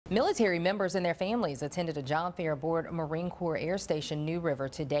Military members and their families attended a job fair aboard Marine Corps Air Station New River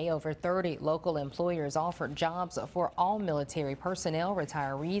today. Over 30 local employers offered jobs for all military personnel,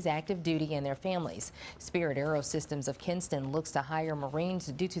 retirees, active duty, and their families. Spirit Aerosystems of Kinston looks to hire Marines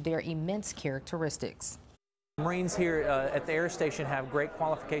due to their immense characteristics. Marines here at the air station have great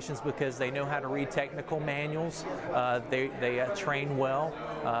qualifications because they know how to read technical manuals, they train well,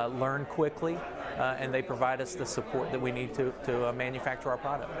 learn quickly, and they provide us the support that we need to manufacture our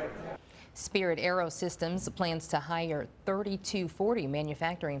product. Spirit Aerosystems plans to hire 3240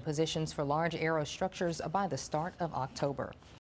 manufacturing positions for large aerostructures by the start of October.